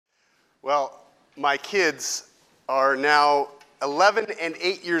Well, my kids are now 11 and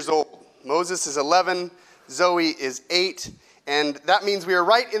 8 years old. Moses is 11, Zoe is 8, and that means we are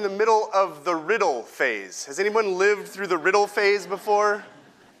right in the middle of the riddle phase. Has anyone lived through the riddle phase before?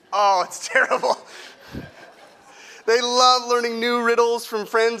 Oh, it's terrible. They love learning new riddles from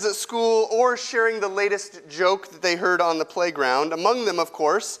friends at school or sharing the latest joke that they heard on the playground. Among them, of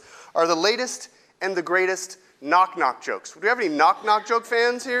course, are the latest and the greatest knock-knock jokes. Do we have any knock-knock joke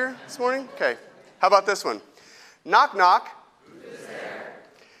fans here this morning? Okay. How about this one? Knock-knock. Who's there?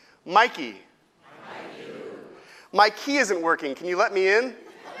 Mikey. Mikey. My key isn't working. Can you let me in?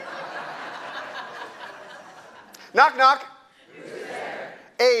 Knock-knock. Who's there?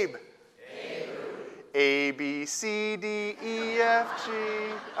 Abe. A, B, C, D, E, F, G.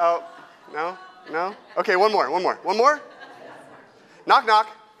 Oh, no? Okay, one more. Knock, knock.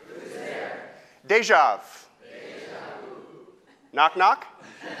 Who's there? Deja. Knock, knock.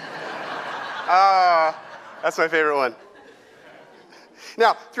 That's my favorite one.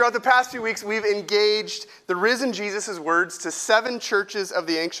 Now, throughout the past few weeks, we've engaged the risen Jesus' words to 7 churches of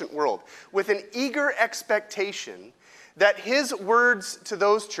the ancient world with an eager expectation that his words to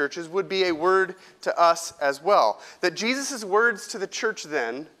those churches would be a word to us as well. That Jesus' words to the church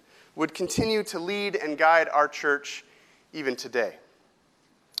then would continue to lead and guide our church even today.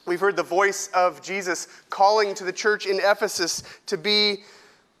 We've heard the voice of Jesus calling to the church in Ephesus to be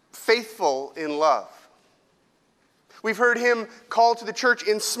faithful in love. We've heard him call to the church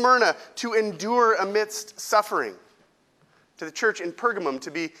in Smyrna to endure amidst suffering. To the church in Pergamum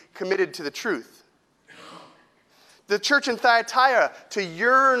to be committed to the truth. The church in Thyatira to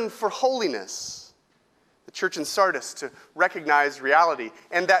yearn for holiness. The church in Sardis to recognize reality.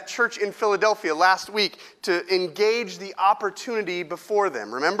 And that church in Philadelphia last week to engage the opportunity before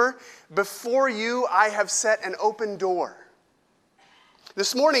them. Remember? Before you, I have set an open door.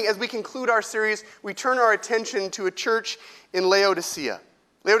 This morning, as we conclude our series, we turn our attention to a church in Laodicea.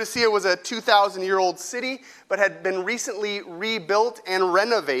 Laodicea was a 2,000-year-old city, but had been recently rebuilt and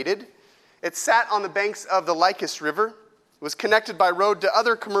renovated. It sat on the banks of the Lycus River. It was connected by road to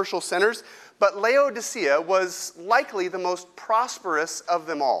other commercial centers, but Laodicea was likely the most prosperous of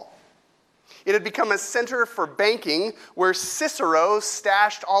them all. It had become a center for banking where Cicero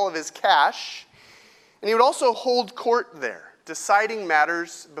stashed all of his cash, and he would also hold court there, deciding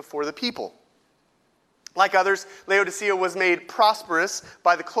matters before the people. Like others, Laodicea was made prosperous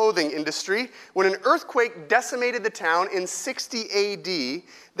by the clothing industry. When an earthquake decimated the town in 60 AD,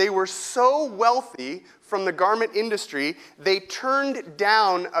 they were so wealthy from the garment industry, they turned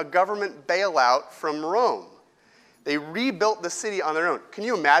down a government bailout from Rome. They rebuilt the city on their own. Can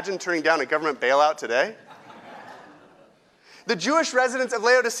you imagine turning down a government bailout today? The Jewish residents of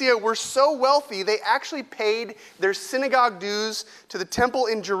Laodicea were so wealthy, they actually paid their synagogue dues to the temple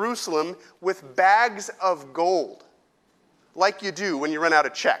in Jerusalem with bags of gold, like you do when you run out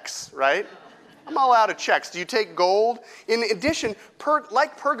of checks, right? I'm all out of checks. Do you take gold? In addition,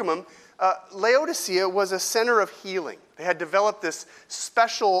 like Pergamum, Laodicea was a center of healing. They had developed this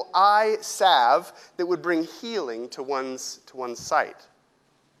special eye salve that would bring healing to one's sight.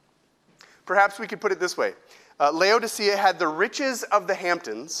 Perhaps we could put it this way. Laodicea had the riches of the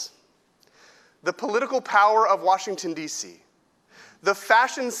Hamptons, the political power of Washington, D.C., the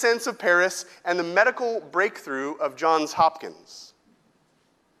fashion sense of Paris, and the medical breakthrough of Johns Hopkins.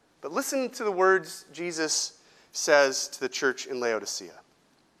 But listen to the words Jesus says to the church in Laodicea.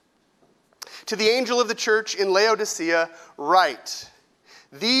 To the angel of the church in Laodicea, write,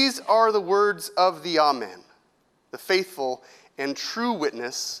 these are the words of the Amen, the faithful and true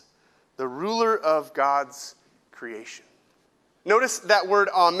witness, the ruler of God's creation. Notice that word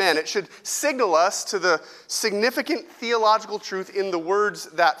amen. It should signal us to the significant theological truth in the words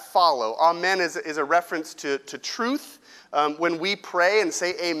that follow. Amen is a reference to truth. When we pray and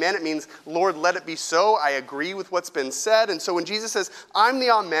say amen, it means, Lord, let it be so. I agree with what's been said. And so when Jesus says, I'm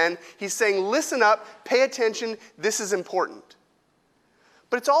the amen, he's saying, listen up, pay attention, this is important.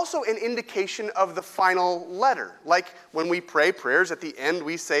 But it's also an indication of the final letter. Like when we pray prayers, at the end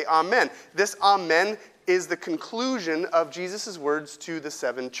we say amen. This amen is the conclusion of Jesus' words to the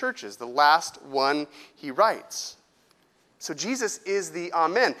 7 churches, the last one he writes. So Jesus is the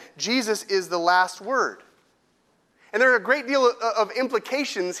amen. Jesus is the last word. And there are a great deal of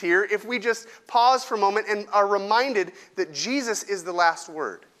implications here if we just pause for a moment and are reminded that Jesus is the last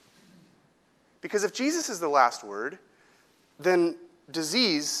word. Because if Jesus is the last word, then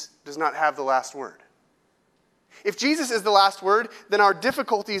disease does not have the last word. If Jesus is the last word, then our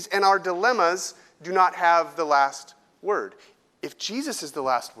difficulties and our dilemmas do not have the last word. If Jesus is the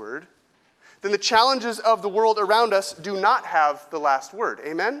last word, then the challenges of the world around us do not have the last word.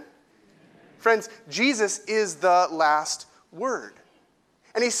 Amen? Friends, Jesus is the last word.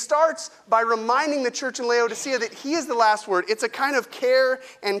 And he starts by reminding the church in Laodicea that he is the last word. It's a kind of care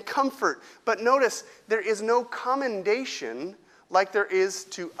and comfort. But notice, there is no commendation like there is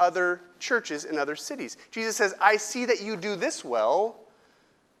to other churches in other cities. Jesus says, I see that you do this well,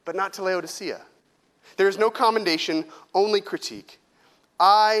 but not to Laodicea. There is no commendation, only critique.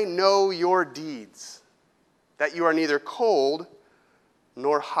 I know your deeds, that you are neither cold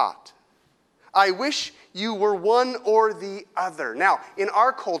nor hot. I wish you were one or the other. Now, in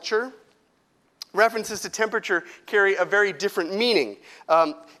our culture, references to temperature carry a very different meaning.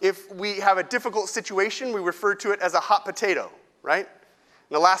 If we have a difficult situation, we refer to it as a hot potato, right?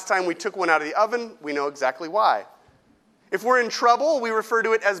 And the last time we took one out of the oven, we know exactly why. If we're in trouble, we refer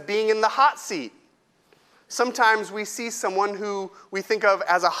to it as being in the hot seat. Sometimes we see someone who we think of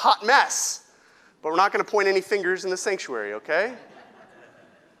as a hot mess, but we're not going to point any fingers in the sanctuary, okay?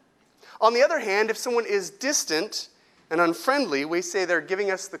 On the other hand, if someone is distant and unfriendly, we say they're giving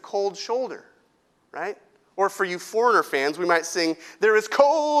us the cold shoulder, right? Or for you Foreigner fans, we might sing, they're as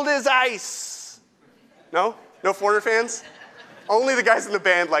cold as ice. No? No Foreigner fans? Only the guys in the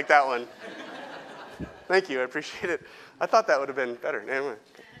band like that one. Thank you, I appreciate it. I thought that would have been better. Anyway.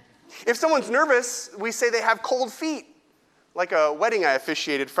 If someone's nervous, we say they have cold feet, like a wedding I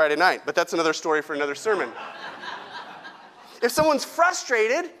officiated Friday night, but that's another story for another sermon. If someone's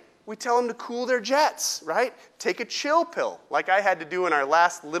frustrated, we tell them to cool their jets, right? Take a chill pill, like I had to do in our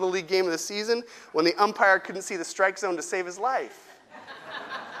last Little League game of the season when the umpire couldn't see the strike zone to save his life.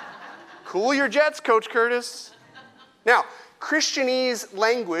 Cool your jets, Coach Curtis. Now, Christianese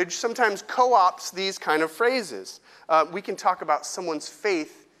language sometimes co-opts these kind of phrases. We can talk about someone's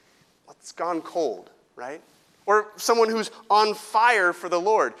faith that's gone cold, right? Or someone who's on fire for the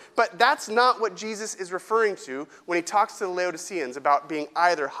Lord. But that's not what Jesus is referring to when he talks to the Laodiceans about being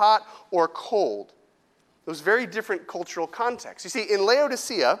either hot or cold. Those very different cultural contexts. You see, in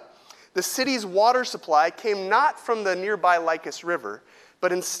Laodicea, the city's water supply came not from the nearby Lycus River,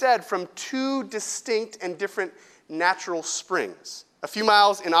 but instead from two distinct and different natural springs. A few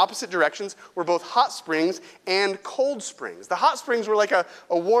miles in opposite directions were both hot springs and cold springs. The hot springs were like a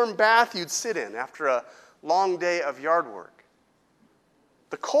warm bath you'd sit in after a long day of yard work.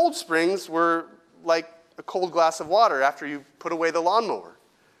 The cold springs were like a cold glass of water after you put away the lawnmower.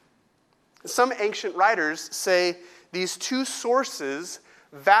 Some ancient writers say these two sources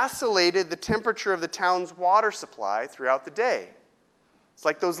vacillated the temperature of the town's water supply throughout the day. It's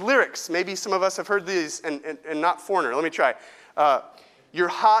like those lyrics. Maybe some of us have heard these, and not Foreigner. Let me try. You're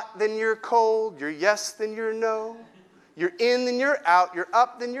hot, then you're cold. You're yes, then you're no. You're in, then you're out. You're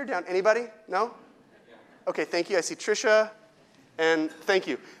up, then you're down. Anybody? No? Okay, thank you. I see Trisha, and thank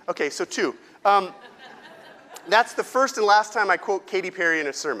you. Okay, so two. That's the first and last time I quote Katy Perry in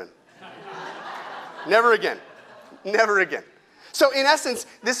a sermon. Never again. Never again. So in essence,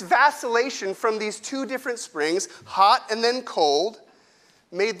 this vacillation from these two different springs, hot and then cold,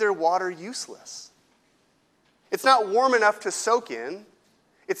 made their water useless. It's not warm enough to soak in.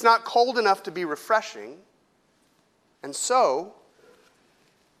 It's not cold enough to be refreshing. And so,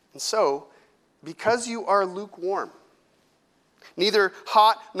 because you are lukewarm, neither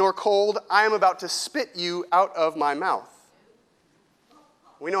hot nor cold, I am about to spit you out of my mouth.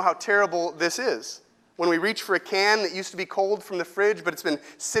 We know how terrible this is. When we reach for a can that used to be cold from the fridge, but it's been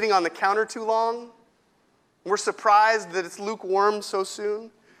sitting on the counter too long, we're surprised that it's lukewarm so soon.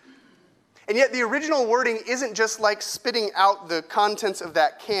 And yet the original wording isn't just like spitting out the contents of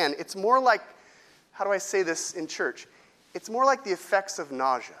that can. It's more like, how do I say this in church? It's more like the effects of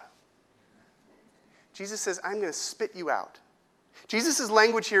nausea. Jesus says, I'm going to spit you out. Jesus'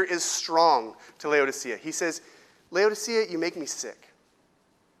 language here is strong to Laodicea. He says, Laodicea, you make me sick.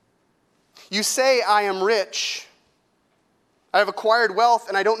 You say I am rich. I have acquired wealth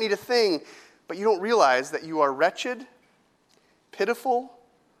and I don't need a thing. But you don't realize that you are wretched, pitiful,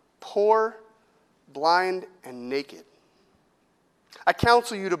 poor, blind, and naked. I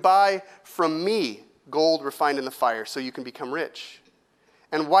counsel you to buy from me gold refined in the fire so you can become rich,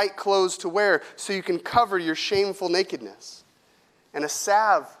 and white clothes to wear so you can cover your shameful nakedness, and a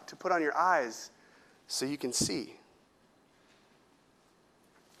salve to put on your eyes so you can see.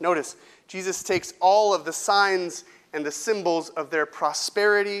 Notice, Jesus takes all of the signs and the symbols of their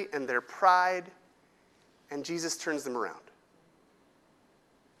prosperity and their pride, and Jesus turns them around.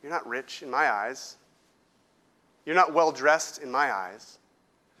 You're not rich in my eyes. You're not well-dressed in my eyes.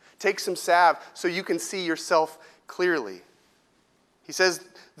 Take some salve so you can see yourself clearly. He says,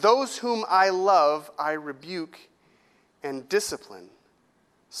 those whom I love, I rebuke and discipline.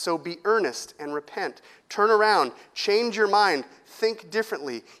 So be earnest and repent. Turn around, change your mind, think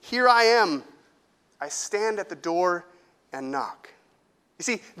differently. Here I am. I stand at the door and knock. You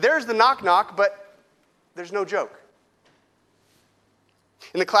see, there's the knock knock, but there's no joke.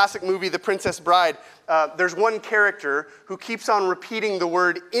 In the classic movie, The Princess Bride, there's one character who keeps on repeating the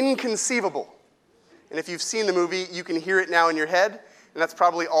word inconceivable. And if you've seen the movie, you can hear it now in your head, and that's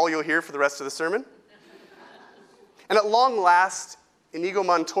probably all you'll hear for the rest of the sermon. And at long last, Inigo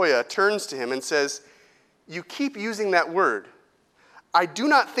Montoya turns to him and says, "You keep using that word. I do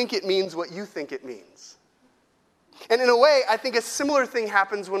not think it means what you think it means." And in a way, I think a similar thing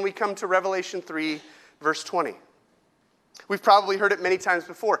happens when we come to Revelation 3, verse 20. We've probably heard it many times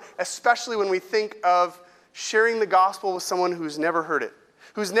before, especially when we think of sharing the gospel with someone who's never heard it,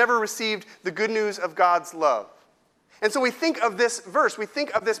 who's never received the good news of God's love. And so we think of this verse, we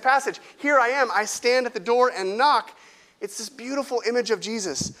think of this passage. Here I am, I stand at the door and knock. It's this beautiful image of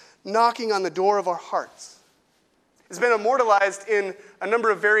Jesus knocking on the door of our hearts. It's been immortalized in a number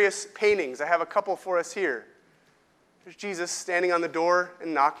of various paintings. I have a couple for us here. There's Jesus standing on the door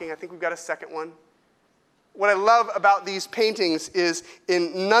and knocking. I think we've got a second one. What I love about these paintings is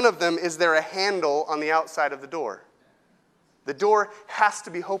in none of them is there a handle on the outside of the door. The door has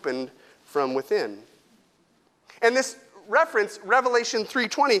to be opened from within. And this reference, Revelation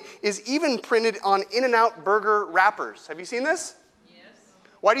 3:20, is even printed on In-N-Out burger wrappers. Have you seen this? Yes.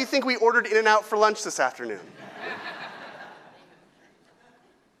 Why do you think we ordered In-N-Out for lunch this afternoon?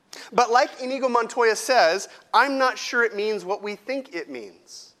 But like Inigo Montoya says, I'm not sure it means what we think it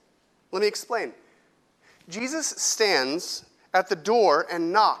means. Let me explain. Jesus stands at the door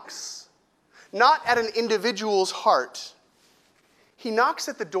and knocks, not at an individual's heart. He knocks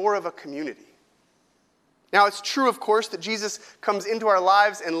at the door of a community. Now, it's true, of course, that Jesus comes into our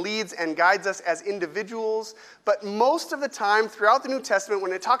lives and leads and guides us as individuals, but most of the time throughout the New Testament,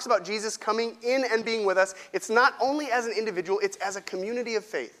 when it talks about Jesus coming in and being with us, it's not only as an individual, it's as a community of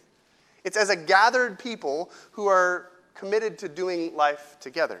faith. It's as a gathered people who are committed to doing life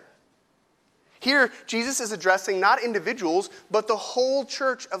together. Here, Jesus is addressing not individuals, but the whole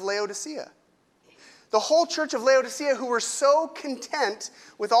church of Laodicea. The whole church of Laodicea who were so content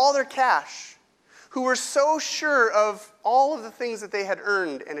with all their cash, who were so sure of all of the things that they had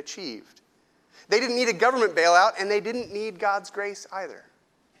earned and achieved. They didn't need a government bailout, and they didn't need God's grace either.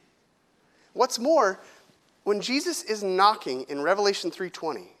 What's more, when Jesus is knocking in Revelation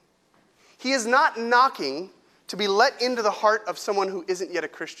 3:20, he is not knocking to be let into the heart of someone who isn't yet a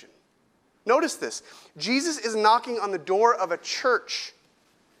Christian. Notice this. Jesus is knocking on the door of a church.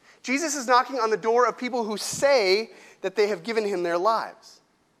 Jesus is knocking on the door of people who say that they have given him their lives.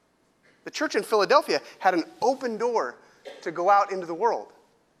 The church in Philadelphia had an open door to go out into the world.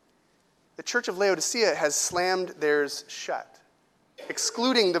 The church of Laodicea has slammed theirs shut,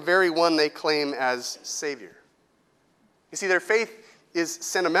 excluding the very one they claim as Savior. You see, their faith is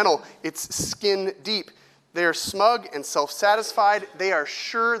sentimental. It's skin deep. They are smug and self-satisfied. They are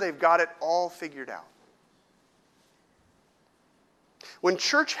sure they've got it all figured out. When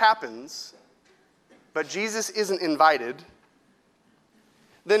church happens, but Jesus isn't invited,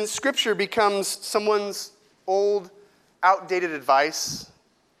 then Scripture becomes someone's old, outdated advice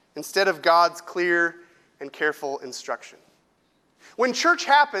instead of God's clear and careful instruction. When church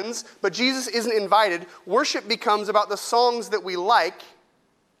happens, but Jesus isn't invited, worship becomes about the songs that we like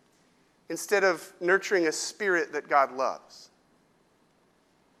instead of nurturing a spirit that God loves.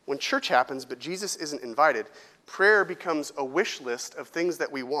 When church happens, but Jesus isn't invited, prayer becomes a wish list of things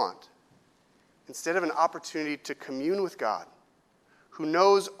that we want instead of an opportunity to commune with God, who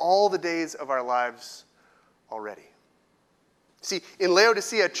knows all the days of our lives already. See, in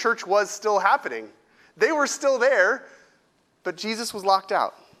Laodicea, church was still happening. They were still there, but Jesus was locked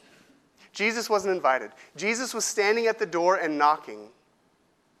out. Jesus wasn't invited. Jesus was standing at the door and knocking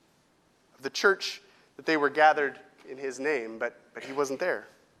of the church that they were gathered in his name, but he wasn't there.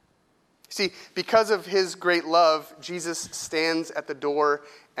 See, because of his great love, Jesus stands at the door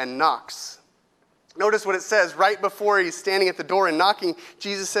and knocks. Notice what it says right before he's standing at the door and knocking.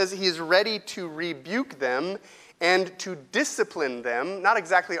 Jesus says he is ready to rebuke them and to discipline them. Not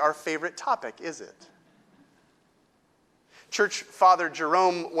exactly our favorite topic, is it? Church Father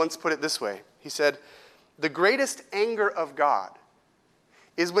Jerome once put it this way. He said, "The greatest anger of God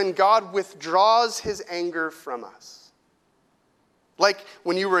is when God withdraws his anger from us. Like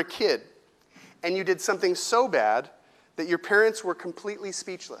when you were a kid and you did something so bad that your parents were completely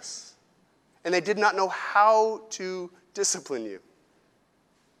speechless and they did not know how to discipline you.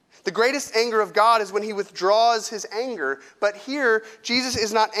 The greatest anger of God is when he withdraws his anger. But here, Jesus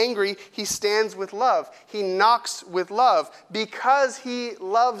is not angry. He stands with love. He knocks with love. Because he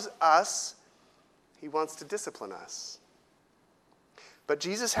loves us, he wants to discipline us. But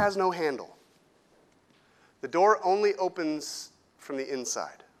Jesus has no handle. The door only opens from the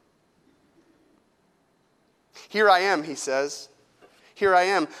inside. Here I am, he says. Here I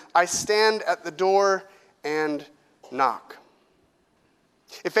am. I stand at the door and knock.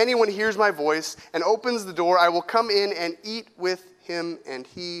 If anyone hears my voice and opens the door, I will come in and eat with him and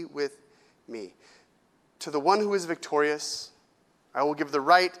he with me. To the one who is victorious, I will give the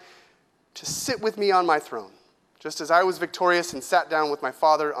right to sit with me on my throne, just as I was victorious and sat down with my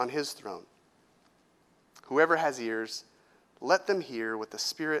Father on his throne. Whoever has ears, let them hear what the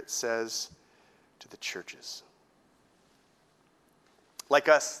Spirit says to the churches. Like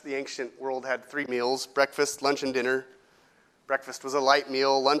us, the ancient world had 3 meals: breakfast, lunch, and dinner. Breakfast was a light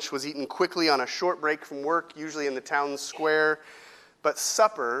meal. Lunch was eaten quickly on a short break from work, usually in the town square. But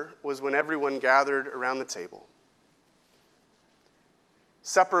supper was when everyone gathered around the table.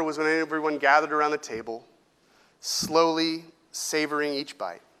 Supper was when everyone gathered around the table, slowly savoring each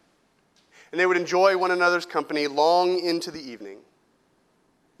bite. And they would enjoy one another's company long into the evening.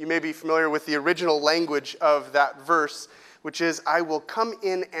 You may be familiar with the original language of that verse, which is, I will come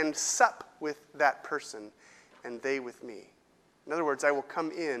in and sup with that person, and they with me. In other words, I will come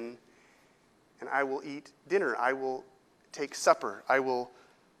in and I will eat dinner. I will take supper. I will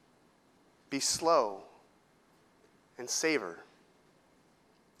be slow and savor.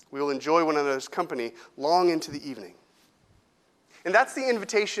 We will enjoy one another's company long into the evening. And that's the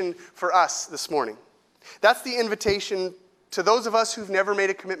invitation for us this morning. That's the invitation to those of us who've never made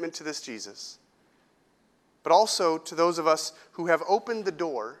a commitment to this Jesus, but also to those of us who have opened the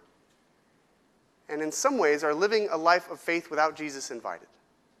door and in some ways are living a life of faith without Jesus invited.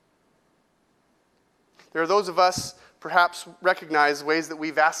 There are those of us perhaps recognize ways that we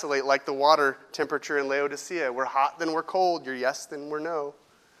vacillate, like the water temperature in Laodicea. We're hot, then we're cold. You're yes, then we're no.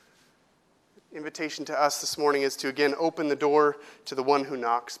 Invitation to us this morning is to again open the door to the one who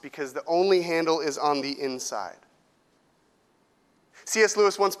knocks, because the only handle is on the inside. C.S.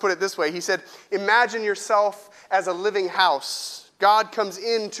 Lewis once put it this way. He said, imagine yourself as a living house. God comes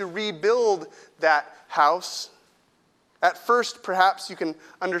in to rebuild that house. At first, perhaps you can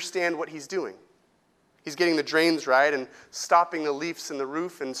understand what he's doing. He's getting the drains right and stopping the leaks in the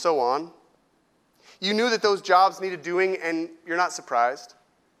roof and so on. You knew that those jobs needed doing, and you're not surprised.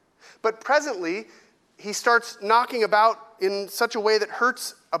 But presently, he starts knocking about in such a way that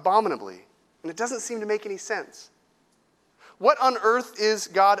hurts abominably, and it doesn't seem to make any sense. What on earth is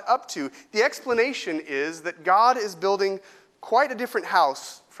God up to? The explanation is that God is building quite a different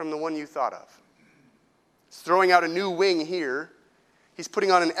house from the one you thought of. He's throwing out a new wing here. He's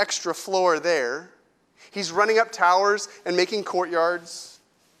putting on an extra floor there. He's running up towers and making courtyards.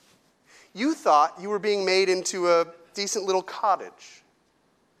 You thought you were being made into a decent little cottage.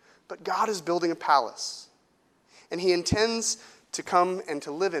 But God is building a palace, and he intends to come and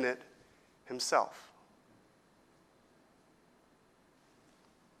to live in it himself.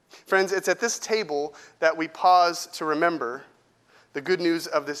 Friends, it's at this table that we pause to remember the good news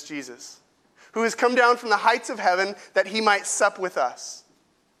of this Jesus, who has come down from the heights of heaven that he might sup with us,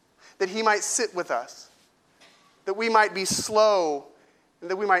 that he might sit with us, that we might be slow, and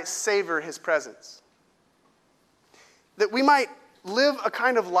that we might savor his presence, that we might live a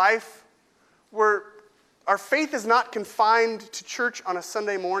kind of life where our faith is not confined to church on a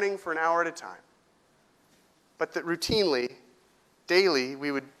Sunday morning for an hour at a time, but that routinely, daily,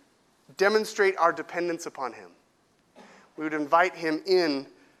 we would demonstrate our dependence upon him. We would invite him in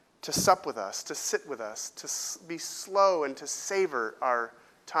to sup with us, to sit with us, to be slow and to savor our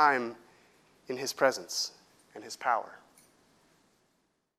time in his presence and his power.